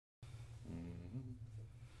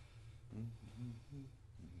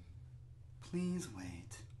Please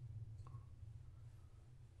wait.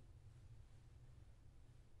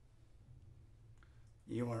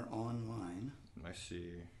 You are online. I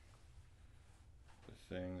see the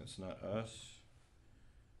thing that's not us.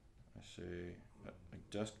 I see a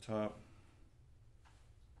desktop.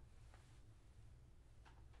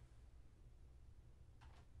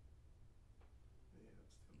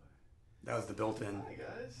 That was the built-in. Hi,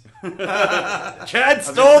 guys. Chad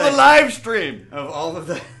stole the live stream. Of all of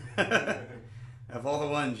the of all the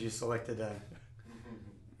ones you selected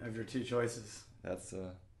of your two choices. That's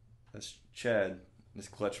Chad. His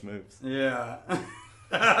clutch moves. Yeah.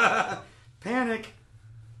 Panic.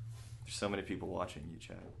 There's so many people watching you,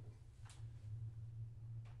 Chad.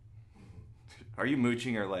 Are you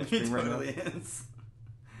mooching our live stream right now? He totally is.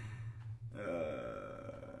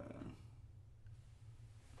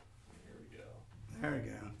 There we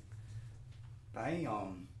go.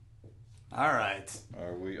 Bam. All right.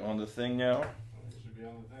 Are we on the thing now? We should be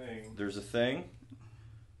on the thing. There's a thing.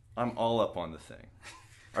 I'm all up on the thing.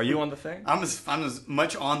 Are you on the thing? I'm as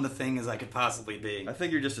much on the thing as I could possibly be. I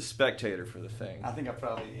think you're just a spectator for the thing. I think I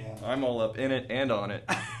probably am. I'm all up in it and on it.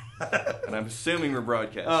 And I'm assuming we're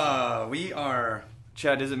broadcasting. We are.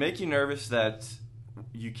 Chad, does it make you nervous that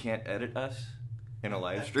you can't edit us in a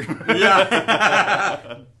live stream?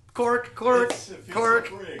 Yeah. Cork.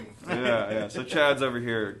 Yeah. So Chad's over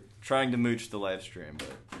here trying to mooch the live stream.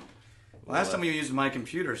 But Last time we used my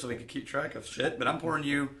computer so we could keep track of shit, but I'm pouring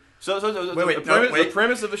you. So Wait. the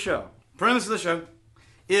premise of the show. Premise of the show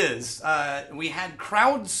is we had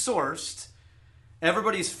crowdsourced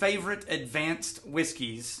everybody's favorite advanced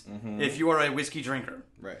whiskeys if you are a whiskey drinker.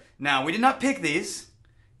 Right. Now, we did not pick these.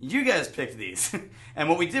 You guys picked these. And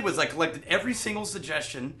what we did was I collected every single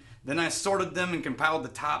suggestion, then I sorted them and compiled the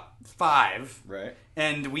top 5. Right.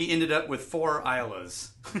 And we ended up with 4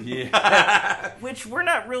 Islas. Yeah. Which we're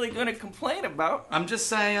not really going to complain about. I'm just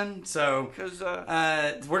saying. So, Because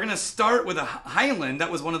we're going to start with a Highland.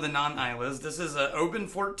 That was one of the non-Islas. This is a Oban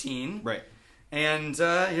 14. Right. And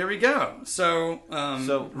here we go. So,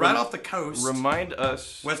 right off the coast. Remind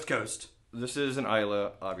us. West Coast. This is an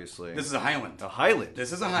Isla, obviously. This is a Highland. A Highland.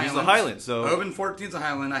 This is a Highland. This is a Highland. So Oban 14 is a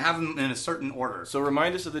Highland. I have them in a certain order. So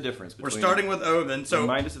remind us of the difference. We're starting with Oban. So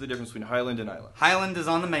remind us of the difference between Highland and Isla. Highland is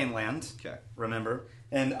on the mainland. Okay. Remember,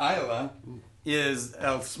 and Isla is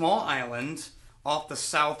a small island off the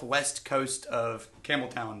southwest coast of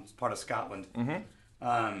Campbelltown, part of Scotland.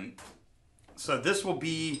 Mm-hmm. So this will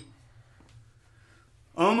be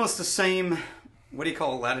almost the same. What do you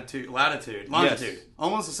call it? Longitude. Yes.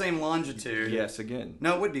 Almost the same longitude. Yes, again.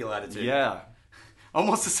 No, it would be latitude. Yeah.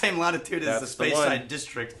 Almost the same latitude as the That's the Speyside one.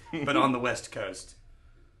 district, but on the west coast.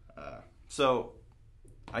 So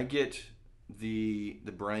I get the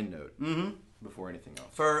brine note before anything else.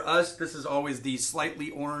 For us, this is always the slightly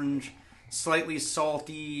orange, slightly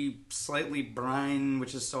salty, slightly brine,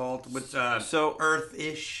 which is salt, with So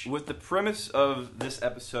earth-ish. with the premise of this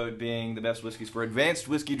episode being the best whiskeys for advanced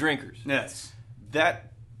whiskey drinkers, Yes.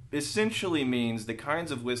 that essentially means the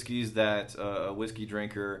kinds of whiskeys that a whiskey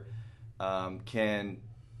drinker can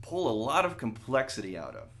pull a lot of complexity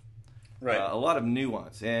out of. Right. A lot of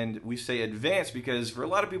nuance. And we say advanced because for a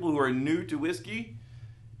lot of people who are new to whiskey,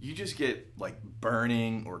 you just get like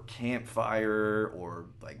burning or campfire or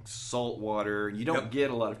like salt water. You don't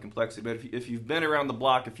get a lot of complexity. But if you've been around the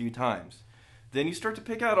block a few times, then you start to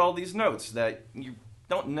pick out all these notes that you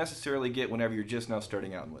don't necessarily get whenever you're just now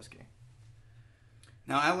starting out in whiskey.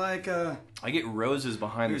 Now, I like... I get roses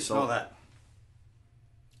behind you the smell salt. that.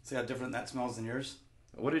 See how different that smells than yours?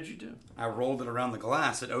 What did you do? I rolled it around the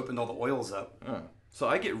glass. It opened all the oils up. Oh. So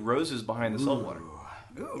I get roses behind the salt water.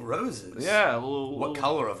 Ooh, roses. Yeah. What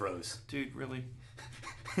color of rose? Dude, really?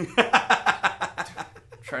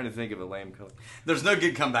 Trying to think of a lame color. There's no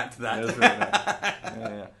good comeback to that. Yeah, that's really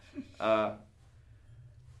nice. Yeah.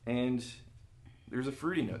 And there's a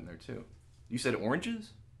fruity note in there, too. You said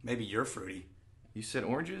oranges? Maybe you're fruity. You said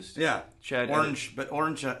oranges? Yeah. Chad, orange, but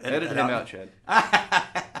orange... edit him out, Chad.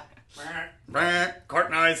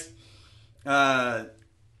 Court noise. What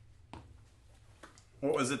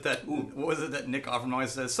was it that Nick Offerman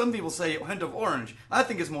always says? Some people say a hint of orange. I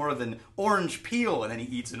think it's more of an orange peel, and then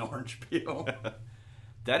he eats an orange peel.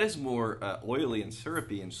 That is more oily and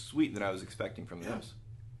syrupy and sweet than I was expecting from this.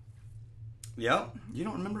 Yeah. You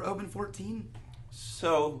don't remember Oban 14?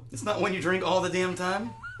 So... It's not one you drink all the damn time?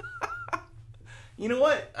 You know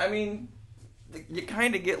what? I mean, you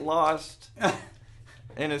kind of get lost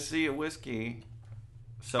in a sea of whiskey.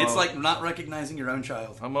 So it's like not recognizing your own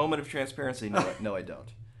child. A moment of transparency. No, I don't.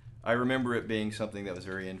 I remember it being something that was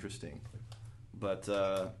very interesting. But,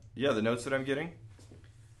 yeah, the notes that I'm getting,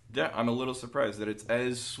 Yeah, I'm a little surprised that it's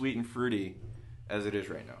as sweet and fruity as it is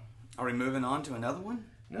right now. Are we moving on to another one?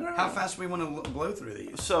 No. How fast do we want to blow through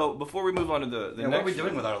these? So, before we move on to the next what are we doing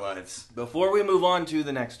one, with our lives? Before we move on to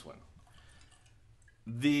the next one,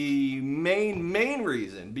 the main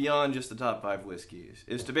reason, beyond just the top 5 whiskeys,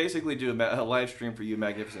 is to basically do a live stream for you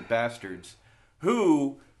magnificent bastards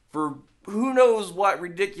who, for who knows what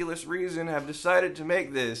ridiculous reason, have decided to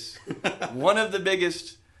make this one of the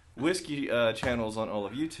biggest whiskey channels on all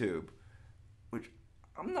of YouTube. Which,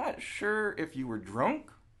 I'm not sure if you were drunk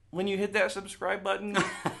when you hit that subscribe button,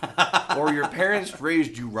 or your parents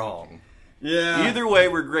raised you wrong. Yeah. Either way,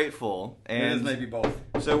 we're grateful. And it is maybe both.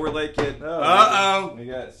 so we're like, Uh-oh. we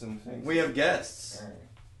got some things. We have guests. All right.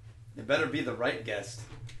 It better be the right guest.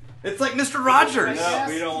 It's like Mr. Rogers. No,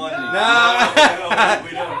 we don't want any. No.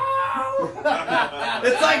 We don't.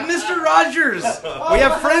 It's like Mr. Rogers. We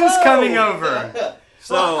have friends coming over.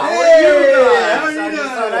 So, How are you guys? How are you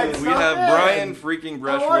guys? we have Brian freaking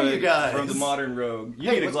How are you Bruichladdich guys? from the Modern Rogue. You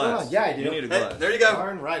Hey, need a what's going glass. on? Yeah, I do. You need a Hey, glass. there you go.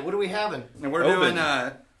 Darn right. What are we having? And we're Oban.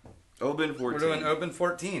 doing Oban 14. we're doing Oban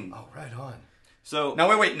 14. Oh, right on. So,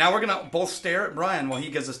 Now wait. Now we're gonna both stare at Brian while he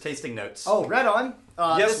gives us tasting notes. Oh, right on.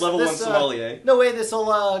 yes, level 1 sommelier. No way this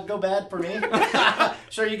will go bad for me.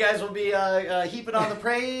 Sure, you guys will be heaping on the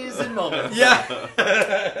praise in moments. Yeah.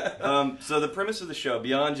 So the premise of the show,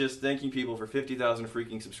 beyond just thanking people for 50,000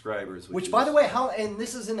 freaking subscribers, Which, by the way, and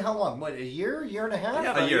this is in how long? What, a year and a half?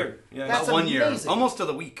 Yeah, A year. Yeah, That's About 1 year. amazing. Almost to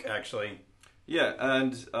the week, actually. yeah,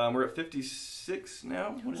 and we're at 56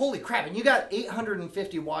 now. What is- Holy crap! And you got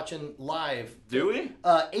 850 watching live. Do we?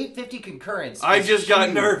 850 concurrence. I is just got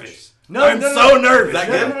huge. nervous. No, I'm no, so no. nervous.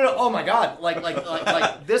 No. Oh my god!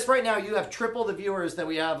 Like this right now, you have triple the viewers that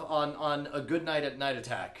we have on A Good Night at Night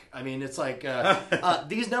Attack. I mean, it's like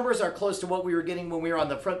these numbers are close to what we were getting when we were on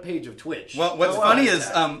the front page of Twitch. Well, what's Oh, funny wow.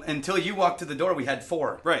 is until you walked to the door, we had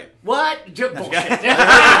 4. Right. What? Bullshit. They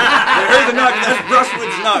heard the knock. That's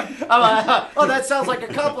Brushwood's knock. Oh, that sounds like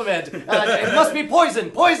a compliment. It must be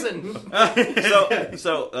poison. Poison.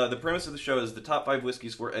 So the premise of the show is the top 5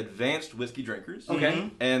 whiskeys for advanced whiskey drinkers. Okay.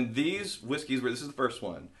 And these whiskeys, this is the first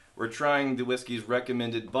one. We're trying the whiskeys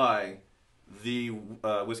recommended by the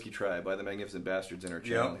Whiskey Tribe, by the Magnificent Bastards in our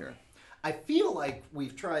channel here. I feel like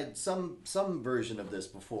we've tried some version of this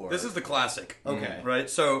before. This is the classic. Okay. Right?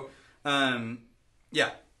 So, yeah.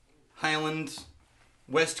 Highland,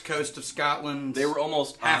 west coast of Scotland. They were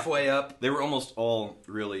almost halfway up. They were almost all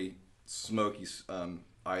really smoky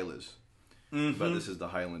Islas, but this is the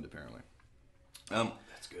Highland apparently.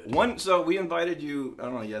 That's good. So we invited you. I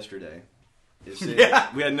don't know yesterday.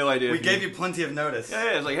 Yeah. We had no idea. We gave you plenty of notice.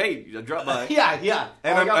 Yeah, it's like, hey, drop by. Yeah.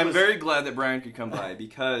 And All I got I'm was- very glad that Brian could come by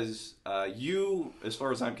because you, as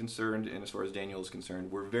far as I'm concerned, and as far as Daniel is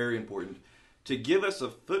concerned, were very important to give us a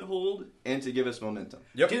foothold and to give us momentum.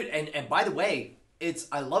 Yep. Dude, and by the way,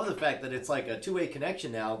 I love the fact that it's like a two-way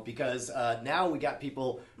connection now because now we got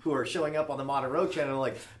people who are showing up on the Modern Road channel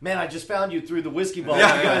like, man, I just found you through the Whiskey Ball.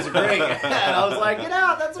 Yeah. You guys are great. And I was like,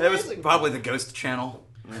 that's It was amazing. probably the Ghost Channel.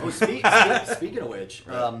 Oh, speaking of which,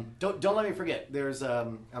 don't let me forget. There's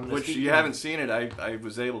I'm gonna Which speak you of- haven't seen it. I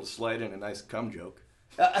was able to slide in a nice cum joke.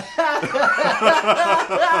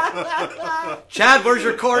 Chad, where's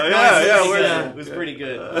your cork? Yeah, It was pretty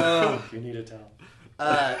good. You need a towel.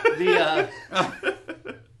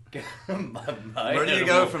 Where do you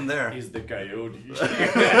go from there? He's the coyote.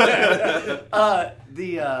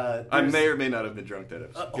 I may or may not have been drunk that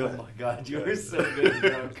episode. Oh my god, you were so good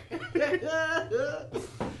drunk.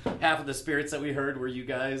 Half of the spirits that we heard were you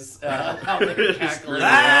guys out there cackling.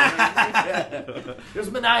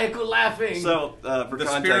 There's maniacal laughing. So, for The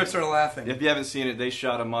context, spirits are laughing. if you haven't seen it, they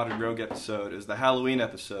shot a Modern Rogue episode. It was the Halloween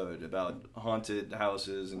episode about haunted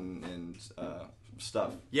houses and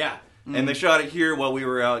stuff. yeah. And they shot it here while we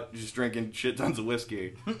were out just drinking shit tons of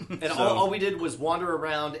whiskey. And So- all we did was wander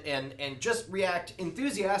around and just react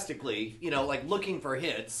enthusiastically, like looking for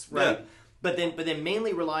hits, right? Yeah. But then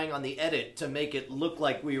mainly relying on the edit to make it look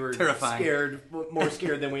like we were Terrifying. more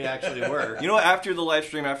scared than we actually were. You know what? After the live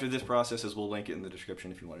stream, after this process, we'll link it in the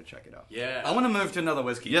description if you want to check it out. Yeah. I want to move to another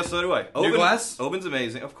whiskey. Yes, so do I. New glass? Oban's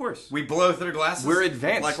amazing, of course. We blow through glasses. We're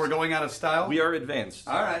advanced. Like we're going out of style. We are advanced.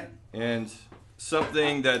 All right. And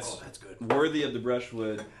something that's good. worthy of the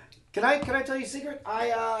brushwood. Can I tell you a secret? I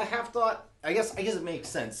have thought. I guess it makes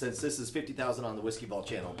sense since this is 50,000 on the Whiskey Ball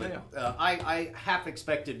channel. But I half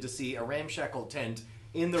expected to see a ramshackle tent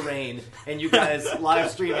in the rain and you guys live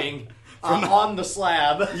streaming on the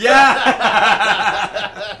slab. Yeah.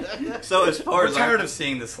 So as far We're as tired of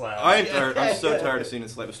seeing the slab. I'm so tired of seeing it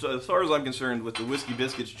slab. So as far as I'm concerned with the Whiskey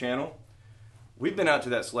Biscuits channel, we've been out to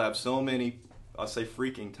that slab so many I'll say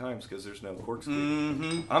freaking times because there's no corkscrew.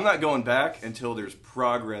 Mm-hmm. I'm not going back until there's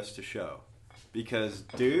progress to show. Because,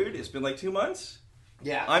 dude, it's been like 2 months.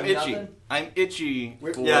 Yeah. I'm itchy. nothing? I'm itchy.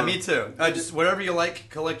 Yeah, me too. Just whatever you like,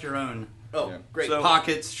 collect your own. Oh, Yeah. great. So-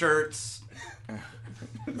 Pockets, shirts.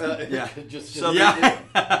 Yeah. just So Yeah.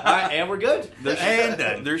 All right, and we're good.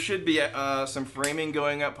 There should be some framing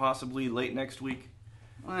going up possibly late next week.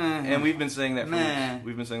 And we've been saying that for Meh. weeks.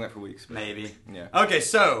 We've been saying that for weeks. But Maybe. Yeah. Okay,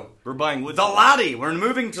 so We're buying wood. the Laddie. We're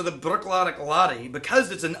moving to the Bruichladdich Laddie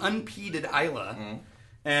because it's an unpeated Isla.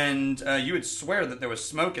 And you would swear that there was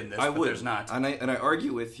smoke in this, I but would. there's not. And I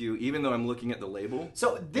argue with you, even though I'm looking at the label.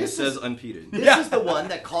 So It this says is unpeated. this Yeah. is the one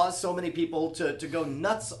that caused so many people to go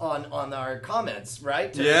nuts on our comments,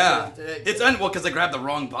 right? Yeah. Well, because I grabbed the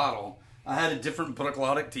wrong bottle. I had a different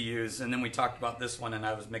Bruichladdich to use, and then we talked about this one, and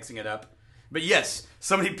I was mixing it up. But yes,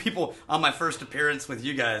 so many people on my first appearance with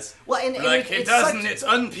you guys. Well, and were like, it's it's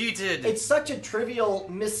unpeated. It's such a trivial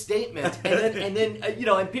misstatement, and then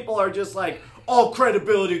and people are just like, all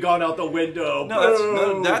credibility gone out the window.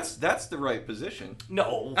 No, that's the right position.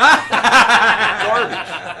 No.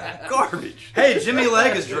 Garbage. Hey, Jimmy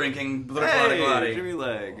Leg is drinking Bruichladdich Laddie. Hey, Jimmy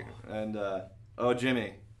Leg. And,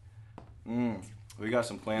 Jimmy. We got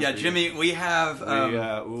some plans Yeah, for you. Jimmy, we have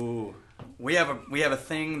we have a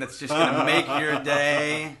thing that's just gonna make your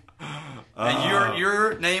day, and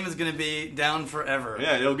your name is gonna be down forever.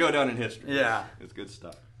 Yeah, it'll go down in history. Yeah. It's good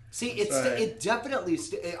stuff. See, Sorry. it definitely.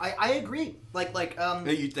 I agree.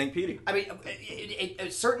 Hey, you think, Petey? I mean,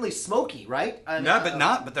 it's certainly smoky, right? And, No,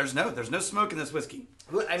 but there's no smoke in this whiskey.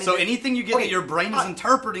 I mean, So anything you get okay, that your brain is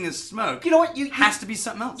interpreting as smoke, You know what? You has to be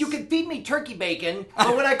something else. You can feed me turkey bacon,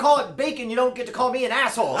 but when I call it bacon, you don't get to call me an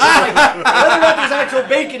asshole. It's like, whether or not there's actual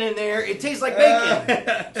bacon in there, it tastes like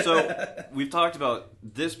bacon. So, we've talked about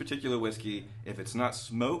this particular whiskey. If it's not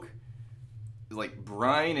smoke, like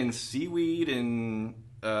brine and seaweed and,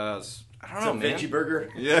 I don't know, man. Veggie burger.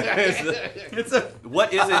 Yeah. It's a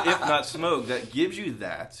What is it if not smoke that gives you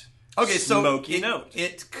that smoky note?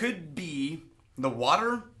 It could be the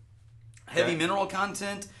water, heavy Okay. mineral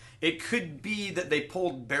content. It could be that they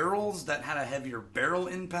pulled barrels that had a heavier barrel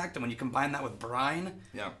impact, and when you combine that with brine,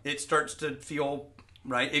 Yeah. it starts to feel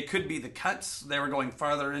right. It could be the cuts; they were going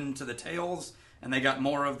farther into the tails, and they got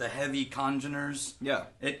more of the heavy congeners. Yeah.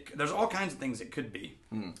 There's all kinds of things it could be.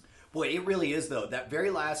 Boy, it really is, though. That very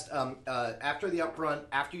last, after the upfront,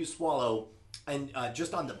 after you swallow, and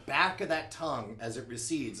just on the back of that tongue as it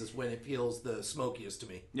recedes is when it feels the smokiest to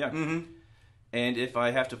me. Yeah. Mm-hmm. And if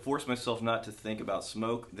I have to force myself not to think about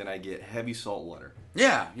smoke, then I get heavy salt water.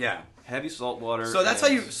 Yeah. Heavy salt water. So that's how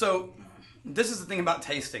and- you. So this is the thing about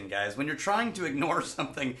tasting, guys. When you're trying to ignore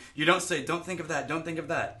something, you don't say, "Don't think of that. Don't think of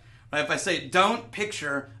that." Right? If I say, "Don't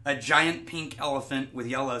picture a giant pink elephant with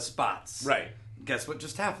yellow spots," Right. Guess what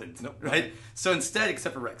just happened? Nope. Right. So instead,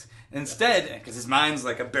 except for Rex, because his mind's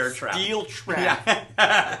like a bear trap. Steel trap.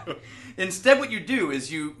 Yeah. Instead, what you do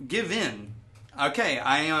is you give in. Okay,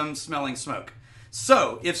 I am smelling smoke.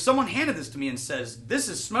 So, if someone handed this to me and says, "This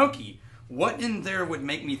is smoky," what in there would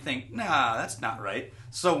make me think, "Nah, that's not right"?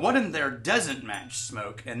 So, what in there doesn't match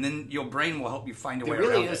smoke? And then your brain will help you find a way It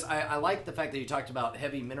really around is. it. I like the fact that you talked about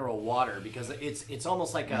heavy mineral water because it's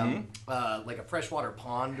almost like a freshwater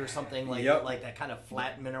pond or something like Yep. like that kind of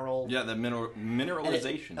flat mineral. Yeah, the And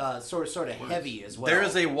mineralization. it's, sort of heavy as well. There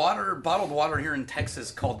is a bottled water here in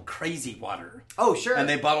Texas called Crazy Water. Oh, sure. And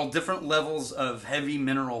they bottle different levels of heavy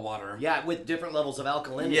mineral water. Yeah, with different levels of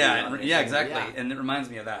alkalinity. Yeah, on it. yeah, exactly. Yeah. And it reminds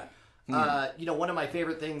me of that. One of my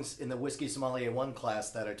favorite things in the Whiskey Sommelier 1 class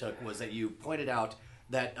that I took was that you pointed out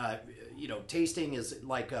that, tasting is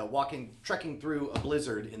like trekking through a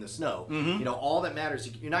blizzard in the snow. Mm-hmm. All that matters,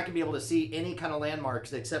 you're not going to be able to see any kind of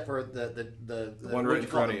landmarks except for the one what right do in you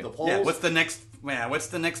call front them, of you. the poles. Yeah, what's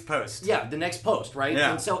the next post? Yeah, the next post, right?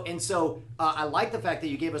 Yeah. And so I like the fact that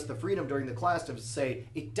you gave us the freedom during the class to say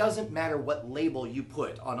it doesn't matter what label you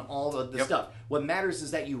put on all of the Yep. stuff. What matters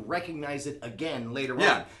is that you recognize it again later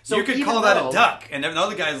Yeah, on. So you could even call that though- a duck, and the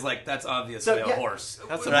other guy's like, "That's obviously a yeah. horse."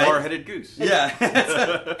 That's a Right? bar-headed goose. Yeah,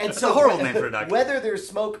 And it's so a horrible name for a duck. Whether there's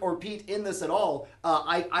smoke or peat in this at all,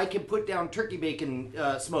 I can put down turkey bacon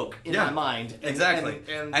smoke in my mind. Exactly.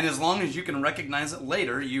 And And as long as you can recognize it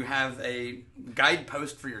later, you have a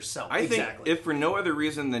guidepost for yourself. I think Exactly. if for no other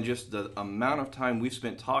reason than just the amount of time we've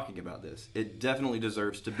spent talking about this, it definitely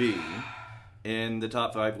deserves to be in the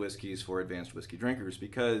top 5 whiskeys for advanced whiskey drinkers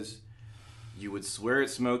because you would swear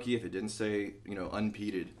it's smoky if it didn't say,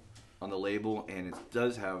 unpeated on the label, and it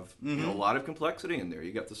does have a lot of complexity in there.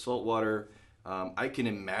 You got the salt water. I can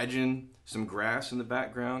imagine some grass in the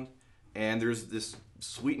background, and there's this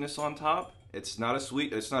sweetness on top, It's not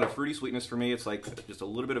a fruity sweetness for me. It's like just a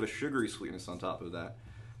little bit of a sugary sweetness on top of that.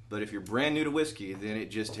 But if you're brand new to whiskey, then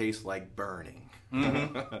it just tastes like burning.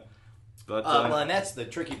 Mm-hmm. But well, and that's the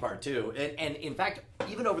tricky part too. And in fact,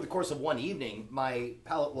 even over the course of one evening, my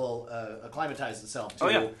palate will acclimatize itself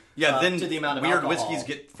to then to the amount of weird alcohol. whiskeys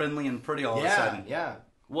get friendly and pretty all of a sudden. Yeah.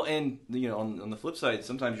 well, and on the flip side,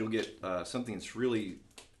 sometimes you'll get something that's really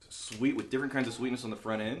sweet with different kinds of sweetness on the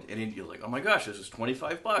front end, and then you're like, oh my gosh, this is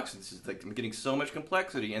 $25. This is like I'm getting so much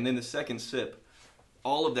complexity, and then the second sip,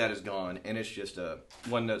 all of that is gone, and it's just a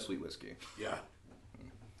one note sweet whiskey. Yeah.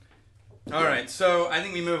 All right, so I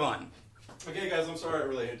think we move on. Okay, guys, I'm sorry. I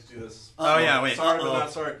really hate to do this. Oh yeah, wait. Sorry, but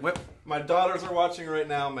not sorry. What? My daughters are watching right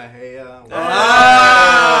now. Mahea. We're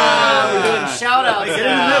doing shout outs Get in the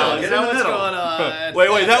now. middle, get Is in that the what's middle. going on?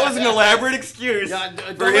 Wait, that was an elaborate excuse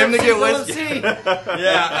for him to get whiskey.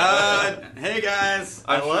 Yeah. Hey guys.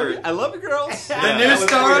 I'm sure I love you, girls. The new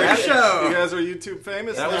star of the You show. guys are YouTube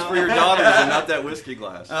famous. that was now. for your daughters and not that whiskey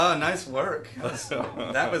glass. Oh, nice work.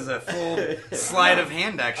 That was a full sleight of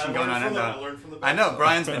hand action going on. I learned from the I know best.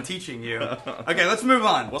 Brian's been teaching you. Okay, let's move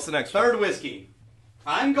on. What's the next one? Third whiskey.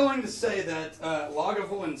 I'm going to say that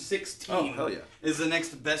Lagavulin 16 Oh, hell yeah. is the next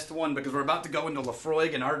best one because we're about to go into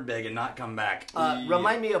Laphroaig and Ardbeg and not come back.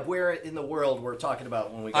 Remind me of where in the world we're talking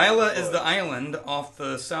about when we go Islay to is the island off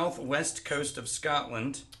the southwest coast of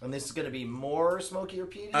Scotland. And this is going to be more smoky or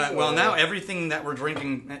peaty? Well, now everything that we're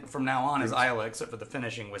drinking from now on is Islay, except for the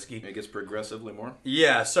finishing whiskey. It gets progressively more.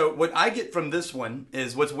 Yeah, so what I get from this one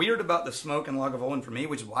is what's weird about the smoke in Lagavulin for me,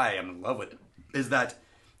 which is why I'm in love with it, is that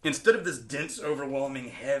instead of this dense, overwhelming,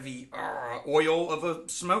 heavy oil of a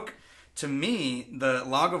smoke, to me, the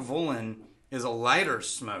Lagavulin is a lighter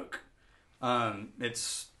smoke. It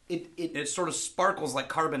sort of sparkles like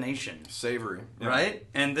carbonation. Savory. Yeah. Right?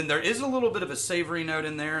 And then there is a little bit of a savory note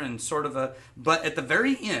in there and sort of but at the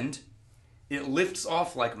very end, it lifts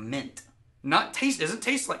off like mint. Doesn't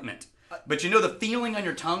taste like mint. But you know the feeling on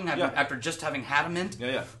your tongue after just having had a mint?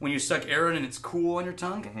 Yeah. When you suck air in and it's cool on your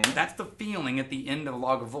tongue? Mm-hmm. That's the feeling at the end of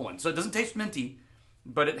Lagavulin. So it doesn't taste minty,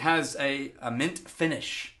 but it has a mint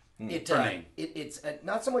finish. It's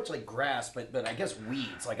not so much like grass, but I guess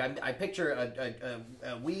weeds. Like I picture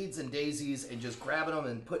weeds and daisies and just grabbing them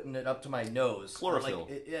and putting it up to my nose. Chlorophyll.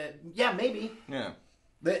 Yeah, maybe. Yeah.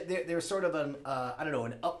 There's sort of an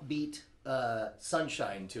an upbeat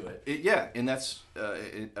sunshine to it. And that's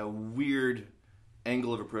a weird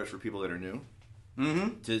angle of approach for people that are new.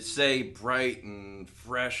 Mm-hmm. To say bright and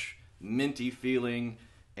fresh, minty feeling,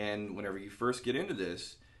 and whenever you first get into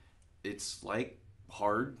this, it's like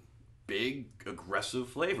hard, big, aggressive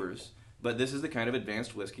flavors. But this is the kind of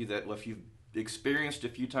advanced whiskey that if you've experienced a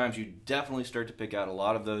few times, you definitely start to pick out a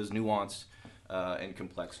lot of those nuance and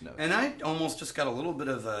complex notes. And I almost just got a little bit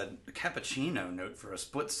of a cappuccino note for a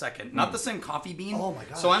split second. Not the same coffee bean. Oh my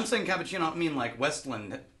gosh. So I'm saying cappuccino, I mean like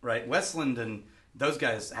Westland, right? Westland and those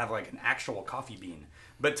guys have like an actual coffee bean.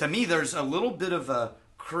 But to me, there's a little bit of a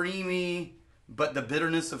creamy, but the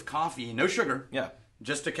bitterness of coffee. No sugar. Yeah.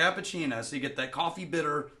 Just a cappuccino. So you get that coffee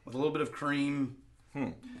bitter with a little bit of cream.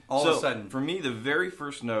 All of a sudden. For me, the very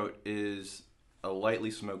first note is a lightly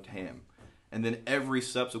smoked ham. And then every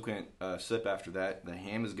subsequent sip after that, the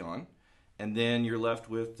ham is gone. And then you're left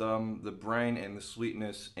with the brine and the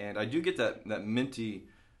sweetness. And I do get that minty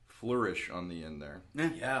flourish on the end there.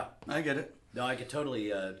 Yeah. I get it. No, I could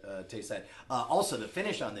totally taste that. Also, the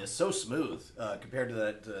finish on this, so smooth compared to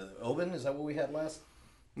that Oban. Is that what we had last?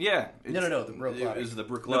 Yeah. No, the Bruichladdich. It was the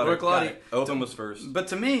Bruichladdich. The Bruichladdich. Oban was first. But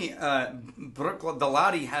to me, the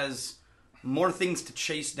Laddie has more things to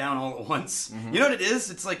chase down all at once. Mm-hmm. You know what it is?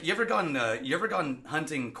 It's like you ever gone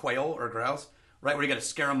hunting quail or grouse, right? Where you got to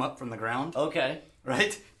scare them up from the ground. Okay.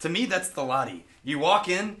 Right? To me, that's the Laddie. You walk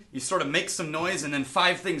in, you sort of make some noise, and then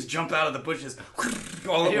 5 things jump out of the bushes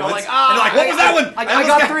all at You're once. like, and you're like, what was that one? I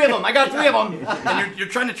got 3 of them. I got 3 of them. And you're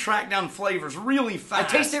trying to track down flavors really I fast.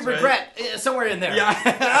 tasted right? regret somewhere in there.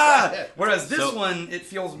 Yeah. Whereas this one, it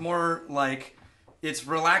feels more like it's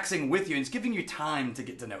relaxing with you and it's giving you time to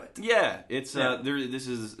get to know it. Yeah, it's this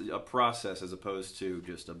is a process as opposed to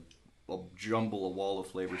just a jumble, a wall of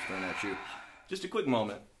flavors thrown at you. Just a quick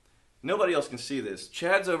moment. Nobody else can see this.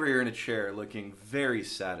 Chad's over here in a chair looking very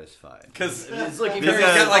satisfied. Because It's looking he's very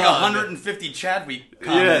got like fun. 150 Chadwick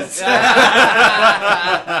comments. Yes.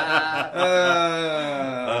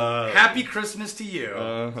 Happy Christmas to you.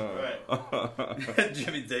 Right.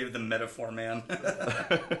 Jimmy Dave, the metaphor man.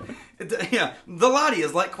 Yeah, the Laddie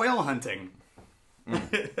is like quail hunting.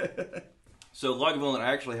 So Lagavulin,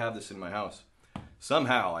 I actually have this in my house.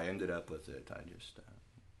 Somehow I ended up with it. I just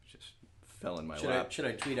fell in my lap. Should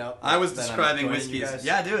I tweet out? I was that I'm describing joining you whiskeys. guys?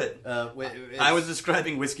 Yeah, do it. I was It's-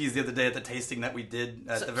 describing whiskeys the other day at the tasting that we did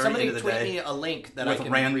at the very somebody end of the tweet day. me a link that I With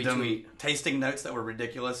can random retweet. tasting notes that were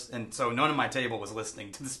ridiculous, and so none of my table was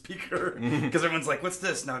listening to the speaker because everyone's like, "What's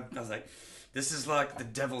this?" And I was like, "This is like the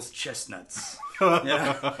devil's chestnuts."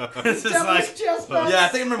 Yeah, this is like chestnuts. Yeah, I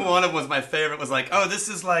think I remember one of them was my favorite. Was like, "Oh, this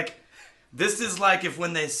is like if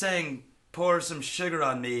when they sang 'Pour some sugar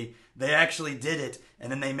on me,' they actually did it, and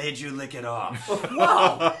then they made you lick it off."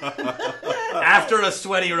 Wow. After a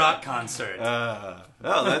sweaty rock concert.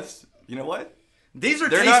 Oh, that's you know what? These are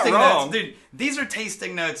They're not tasting wrong. notes, dude. These are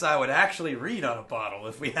tasting notes I would actually read on a bottle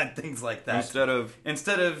if we had things like that.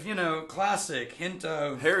 Instead of classic hint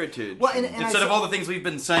of heritage. Well, and instead of all the things we've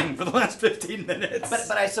been saying for the last 15 minutes.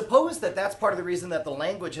 But I suppose that's part of the reason that the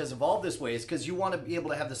language has evolved this way is because you want to be able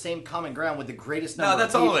to have the same common ground with the greatest number No,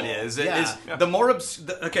 that's of people. all it is. It is the more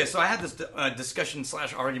okay, so I had this discussion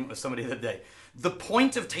 / argument with somebody the other day. The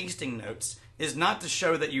point of tasting notes is not to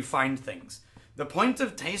show that you find things. The point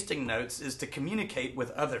of tasting notes is to communicate with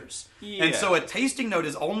others. Yeah. And so a tasting note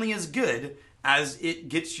is only as good as it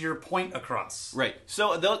gets your point across. Right.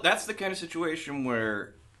 So that's the kind of situation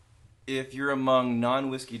where if you're among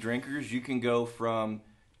non-whiskey drinkers, you can go from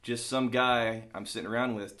just some guy I'm sitting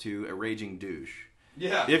around with to a raging douche.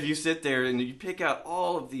 Yeah. If you sit there and you pick out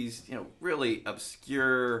all of these, really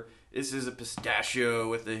obscure, this is a pistachio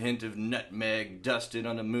with a hint of nutmeg dusted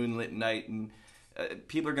on a moonlit night, and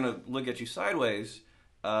people are going to look at you sideways.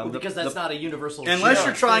 Because that's not a universal. Unless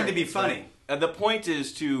you're trying to be funny. The point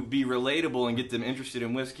is to be relatable and get them interested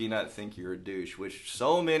in whiskey, not think you're a douche, which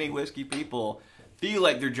so many whiskey people feel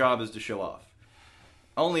like their job is to show off.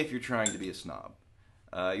 Only if you're trying to be a snob.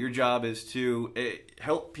 Your job is to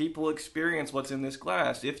help people experience what's in this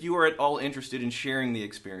glass if you are at all interested in sharing the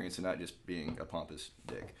experience and not just being a pompous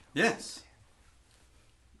dick. Yes.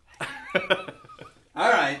 All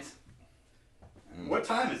right. What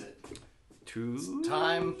time is it?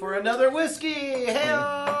 Time for another whiskey.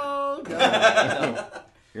 Hell no.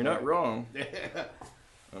 You're not wrong.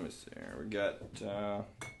 Let me see here. We got...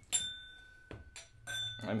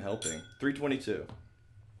 I'm helping. 322.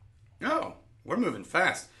 Oh, we're moving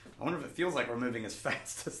fast. I wonder if it feels like we're moving as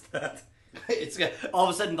fast as that. It's all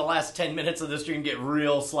of a sudden the last 10 minutes of the stream get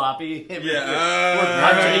real sloppy. Yeah. We're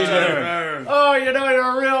punching each other. Oh, you're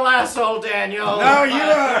a real asshole, Daniel. No, you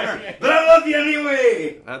are. But I love you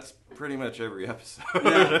anyway. That's pretty much every episode.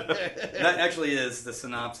 Yeah. That actually is the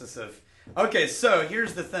synopsis of... Okay, so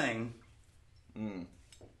here's the thing.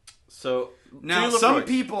 So, Now, two some Laphroaigs.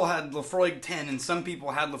 people had Laphroaig 10 and some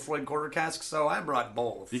people had Laphroaig quarter cask, so I brought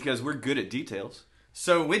both. Because we're good at details.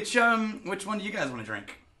 So which one do you guys want to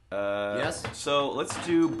drink? Yes. So let's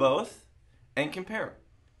do both and compare.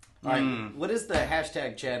 All right. What is the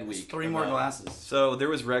hashtag Chad Week? Three more glasses. So there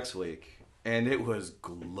was Rex Week, and it was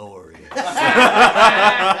glorious.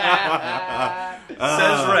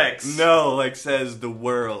 Says Rex. No, says the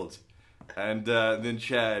world. And then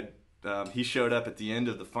Chad, he showed up at the end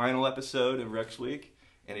of the final episode of Rex Week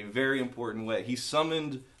in a very important way. He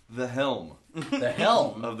summoned the helm The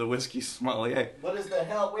helm. of the whiskey sommelier. What is the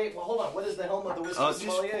helm? Wait, well, hold on. What is the helm of the whiskey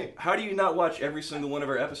sommelier? How do you not watch every single one of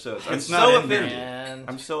our episodes? I'm It's not so in there. offended. And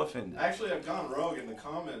I'm so offended. Actually, I've gone rogue in the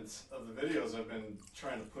comments of the videos. I've been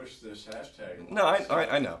trying to push this hashtag. No,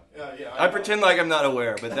 I know. Yeah. I pretend like I'm not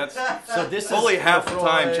aware, but that's so this is fully half the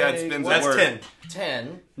time Chad spends at That's work. 10.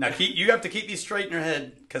 10. Now you have to keep these straight in your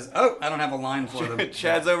head because I don't have a line for them.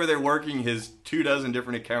 Chad's over there working his 24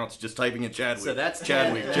 different accounts, just typing in Chadwick. So that's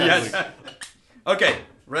Chadwick. 10. Chadwick. Yes. Okay,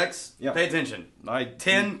 Rex, Yeah. pay attention. I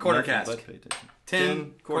 10 do quarter nothing cask. but pay attention.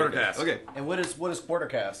 10 quarter cask. Okay. And what is quarter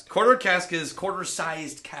cask? Quarter cask is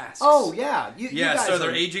quarter-sized casks. Oh yeah, you guys so they're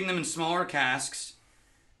are- aging them in smaller casks,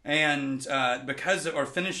 and or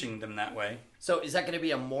finishing them that way. So is that going to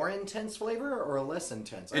be a more intense flavor or a less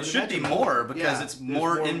intense? I It would should be imagine more because Yeah. it's There's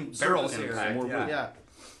more in barrel surface area. impact. More wood. Yeah.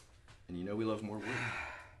 And you know we love more wood.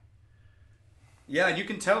 Yeah, you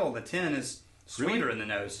can tell the 10 is sweeter in the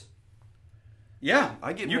nose. Yeah,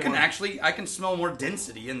 I get you more- can I can smell more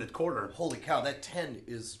density in the quarter. Holy cow, that 10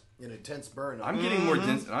 is an intense burn. I'm getting more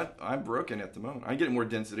density. I'm broken at the moment. I'm getting more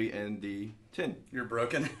density in the tin. You're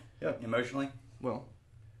broken. Yeah. Emotionally. Well,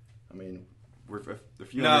 I mean, we're a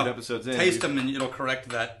few No, hundred episodes in. taste them and it'll correct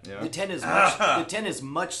that. Yeah. The 10 is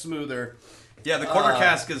much smoother. Yeah, the quarter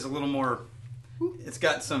cask is a little more. It's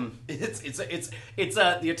got some. It's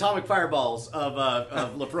the atomic fireballs of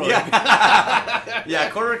Laphroaig. Yeah,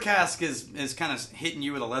 quarter cask is kind of hitting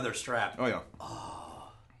you with a leather strap. Oh yeah.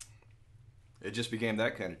 It just became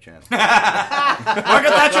that kind of chance.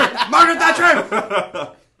 Margaret Thatcher! Margaret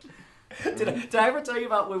Thatcher! Did I ever tell you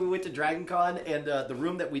about when we went to Dragon Con and the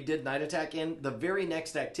room that we did Night Attack in? The very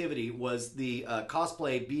next activity was the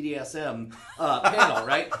cosplay BDSM panel,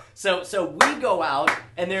 right? So we go out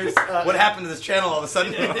and there's What happened to this channel all of a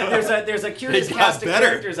sudden? there's a curious It got cast of better.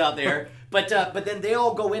 characters out there. But then they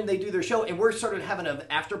all go in, they do their show, and we're sort of having an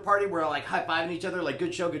after party. We're like high-fiving each other, like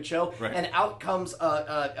good show, good show. Right. And out comes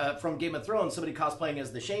from Game of Thrones somebody cosplaying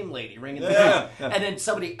as the Shame Lady, ringing the bell. And then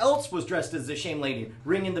somebody else was dressed as the Shame Lady,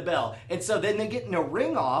 ringing the bell. And so then they get in a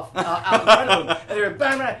ring off out in front of them, and they're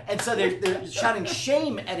bang, bang, and so they're shouting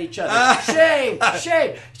shame at each other, shame,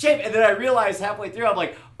 shame, shame. And then I realized halfway through, I'm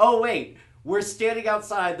like, oh wait, we're standing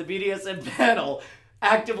outside the BDSM panel.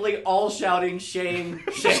 Actively all shouting shame,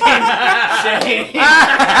 shame, shame,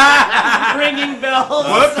 ringing bells,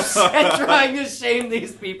 Whoops. and trying to shame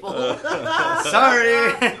these people.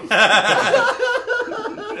 Sorry.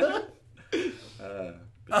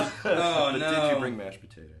 But no. did you bring mashed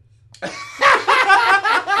potatoes?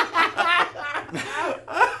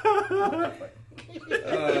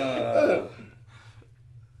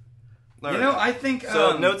 You know, I think...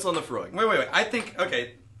 So, notes on the Laphroaig. Wait. I think,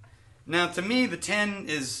 okay. Now, to me, the 10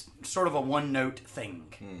 is sort of a one-note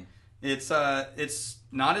thing. It's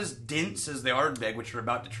not as dense as the Ardbeg, which you're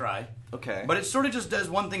about to try. Okay. But it sort of just does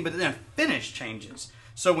one thing, but then finish changes.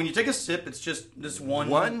 So when you take a sip, it's just this one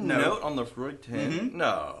note on the Laphroaig 10?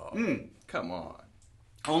 No. Come on.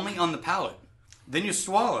 Only on the palate. Then you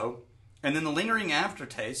swallow, and then the lingering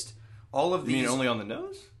aftertaste, all of these... You mean only on the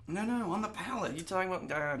nose? No, on the palate. Are you talking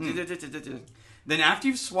about... Then after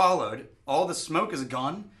you've swallowed, all the smoke is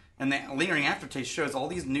gone, and the lingering aftertaste shows all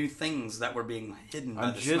these new things that were being hidden by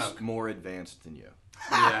I'm the just smoke. more advanced than you.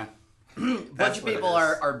 Yeah. Bunch of people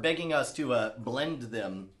are begging us to blend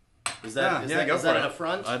them. Is that go is for that it. an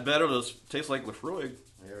affront? I bet it'll taste like Laphroaig.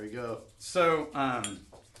 There we go. So, oh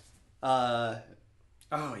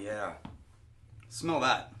yeah. Smell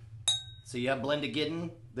that. So you have Blendagiddon.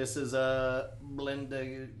 This is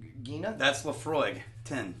Blendagina. That's Laphroaig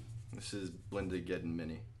 10. This is Blendagiddin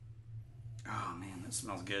Mini. Oh man, that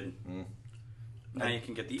smells good. Now you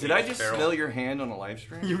can get the. Did I aged just barrel. smell your hand on a live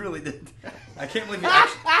stream? You really did. I can't believe you.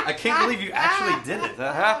 I can't believe you actually did it.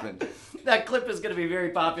 That happened. That clip is going to be very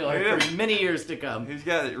popular Yeah. for many years to come. He's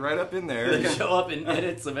got it right up in there. They show up in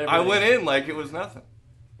edits of everything. I went in like it was nothing.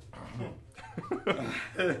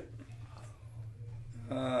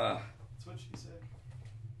 That's what she said.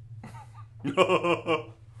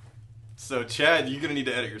 So, Chad, you're going to need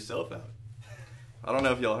to edit yourself out. I don't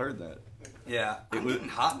know if y'all heard that. Yeah, It was getting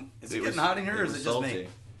hot. Is it getting was- hot in here, or is was it just me? salty.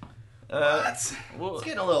 Well, It's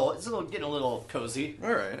getting a little cozy.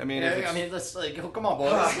 all right. I mean, Yeah, if it's, I mean, let's oh, come on,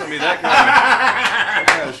 boys. it's gonna be that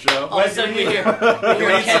kind of show. All of a sudden we hear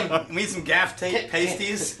we need some gaff tape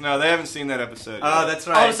pasties. No, they haven't seen that episode. Oh, yet. that's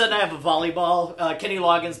all of a right. sudden I have a volleyball. Kenny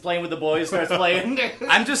Loggins playing with the boys starts playing.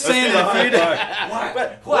 I'm just saying, in a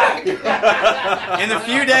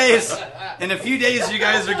few days, in a few days, you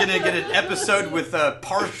guys are gonna get an episode with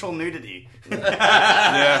partial nudity.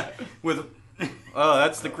 Yeah. With Oh,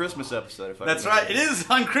 that's the Christmas episode. If I that's remember. right. It is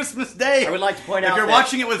on Christmas Day. I would like to point if out you're that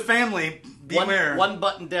watching it with family, beware. one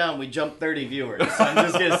button down, we jumped 30 viewers. So I'm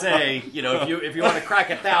just gonna say, if you want to crack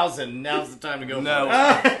 1,000, now's the time to go. No.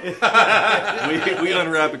 For it. we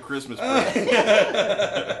unwrap a Christmas present.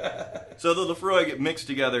 So the Laphroaig mixed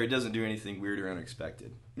together, it doesn't do anything weird or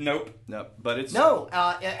unexpected. Nope. No, but it's No,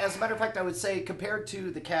 as a matter of fact, I would say compared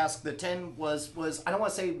to the Cask, the 10 was I don't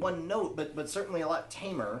want to say one note, but certainly a lot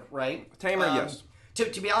tamer, right? Tamer, yes.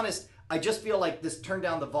 To be honest, I just feel like this turned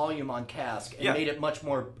down the volume on Cask and Yeah. made it much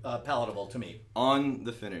more palatable to me. On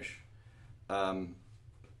the finish.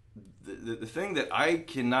 The thing that I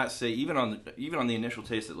cannot say, even on the initial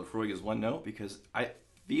taste, that Laphroaig is one note, because I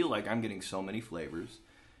feel like I'm getting so many flavors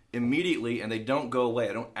immediately, and they don't go away.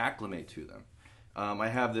 I don't acclimate to them. I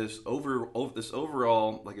have this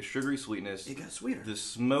overall like a sugary sweetness. It got sweeter. The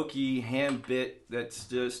smoky hand bit that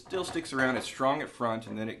still sticks around. It's strong at front,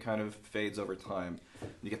 and then it kind of fades over time.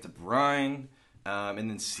 You get the brine, and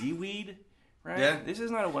then seaweed. Right? Yeah. This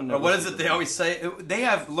is not a one note. But what is it they always say? They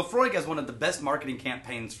have Laphroaig has one of the best marketing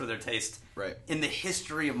campaigns for their taste Right. in the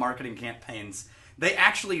history of marketing campaigns. They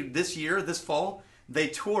actually this fall they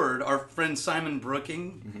toured. Our friend Simon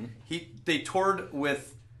Brooking, they toured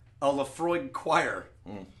with a Laphroaig choir,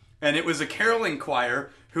 and it was a caroling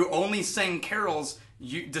choir who only sang carols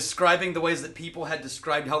describing the ways that people had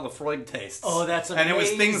described how Laphroaig tastes. Oh, that's And it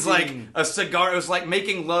was things like amazing. a cigar. It was like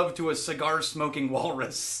making love to a cigar-smoking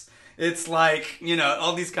walrus. It's like,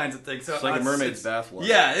 all these kinds of things. So It's like a mermaid's bathwater.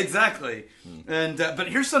 Yeah, exactly. And but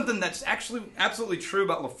here's something that's actually absolutely true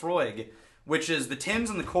about Laphroaig, which is the tins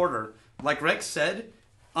and the quarter. Like Rex said,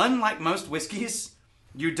 unlike most whiskeys,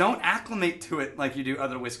 you don't acclimate to it like you do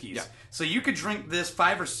other whiskeys. Yeah. So you could drink this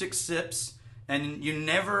 5 or 6 sips, and you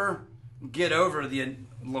never get over the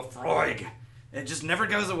Laphroaig. It just never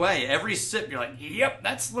goes away. Every sip, you're like, yep,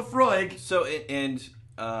 that's Laphroaig. So, in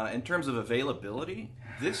terms of availability,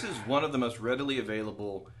 this is one of the most readily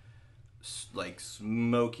available, like,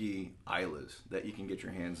 smoky Islas that you can get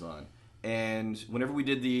your hands on. And whenever we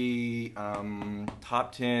did the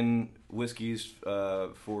top 10 whiskeys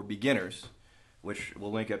for beginners, which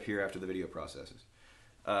we'll link up here after the video processes,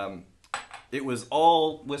 it was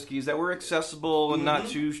all whiskeys that were accessible and not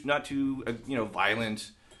too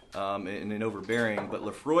violent and overbearing. But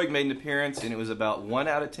Laphroaig made an appearance, and it was about 1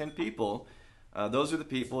 out of 10 people. Those are the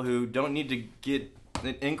people who don't need to get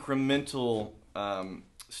an incremental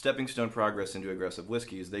stepping stone progress into aggressive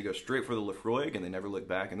whiskeys. They go straight for the Laphroaig, and they never look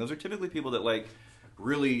back. And those are typically people that like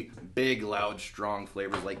really big, loud, strong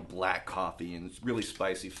flavors like black coffee and really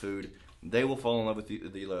spicy food. They will fall in love with the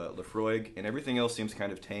Laphroaig, and everything else seems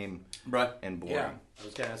kind of tame and boring. Yeah, I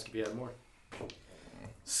was going to ask if you had more.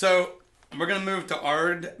 So we're going to move to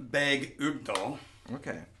Ardbeg Uigeadail.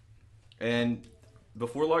 Okay. And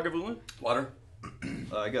before Lagavulin? Water.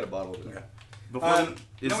 I got a bottle over there. Okay. Before,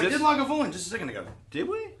 We did Lagavulin just a second ago. Did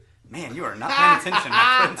we? Man, you are not paying attention,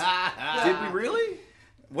 my friend. Did we really?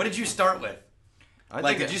 What did you start with?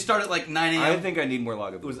 Did you start at like 9 a.m.? I think I need more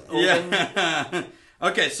Lagavulin. It was Oban. Yeah.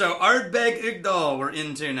 Okay, so Ardbeg Uigeadail we're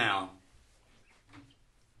into now.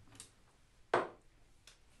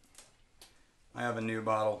 I have a new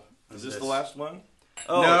bottle. Is this the last one?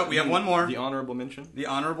 No, we have one more. The honorable mention? The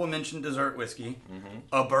honorable mention dessert whiskey.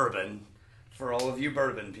 A bourbon. For all of you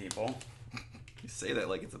bourbon people. You say that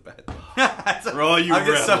like it's a bad thing. For all you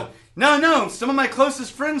rebel. No, some of my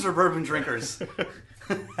closest friends are bourbon drinkers.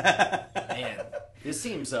 Man, this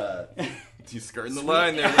seems He's skirting the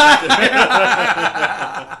line there.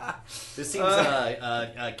 this seems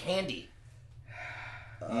candy.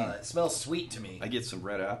 It smells sweet to me. I get some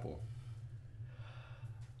red apple.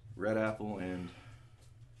 Red apple, and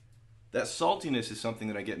that saltiness is something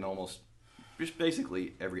that I get in almost just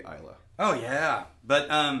basically every Isla. Oh yeah, but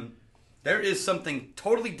there is something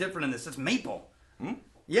totally different in this. It's maple.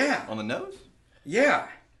 Yeah. On the nose? Yeah.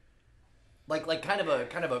 Like kind of a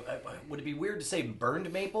would it be weird to say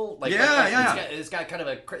burned maple? Yeah. It's got kind of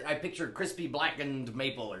I picture crispy blackened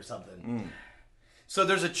maple or something. So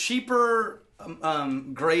there's a cheaper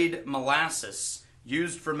grade molasses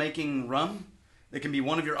used for making rum. It can be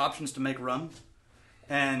one of your options to make rum.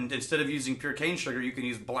 And instead of using pure cane sugar, you can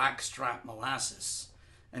use black strap molasses.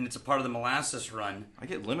 And it's a part of the molasses run. I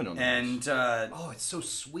get lemon on and it's so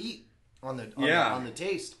sweet on the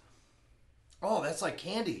taste. Oh, that's like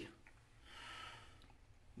candy.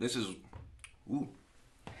 This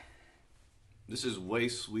is way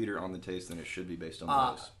sweeter on the taste than it should be based on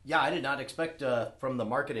the nose. Yeah, I did not expect from the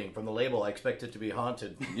marketing, from the label, I expect it to be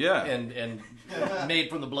haunted. Yeah. and made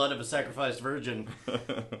from the blood of a sacrificed virgin.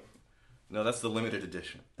 No, that's the limited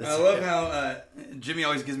edition. I love how Jimmy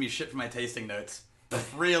always gives me shit for my tasting notes.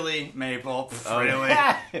 Really, maple. Really.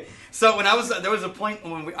 So when there was a point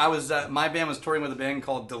when my band was touring with a band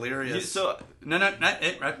called Delirious. No, not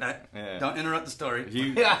it. Right. Yeah. Don't interrupt the story.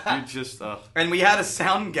 You just. And we had a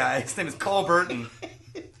sound guy. His name is Carl Burton.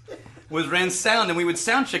 Ran sound, and we would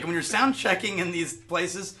sound check. And when you're sound checking in these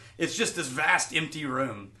places, it's just this vast empty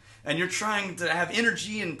room, and you're trying to have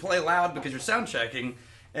energy and play loud because you're sound checking.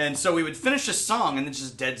 And so we would finish a song, and then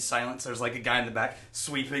just dead silence. There's like a guy in the back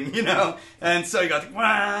sweeping, And so you go,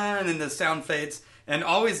 wah, and then the sound fades. And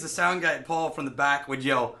always the sound guy, Paul, from the back would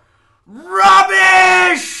yell,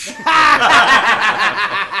 "Rubbish!" He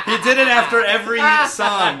did it after every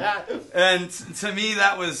song. And to me,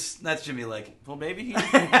 that's Jimmy Lake. Well, maybe he.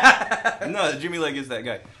 No, Jimmy Lake is that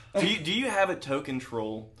guy. Do you have a token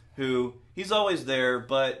troll who he's always there,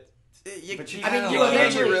 but. You can't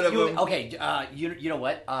get rid of him. Okay, you know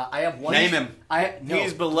what? I have one. Name him.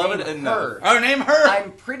 He's beloved enough. Oh, name her.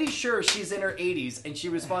 I'm pretty sure she's in her 80s, and she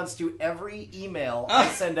responds to every email I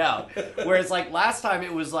send out. Whereas, like, last time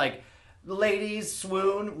it was like, ladies,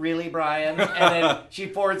 swoon, really, Brian? And then she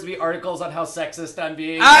forwards me articles on how sexist I'm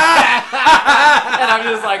being. And I'm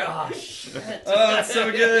just like, oh, shit. Oh, it's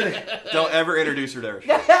so good. Don't ever introduce her to her.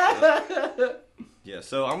 Yeah,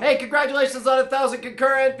 so Hey, congratulations on 1,000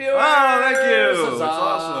 concurrent viewers! Oh, thank you! Huzzah. That's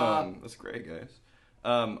awesome. That's great, guys.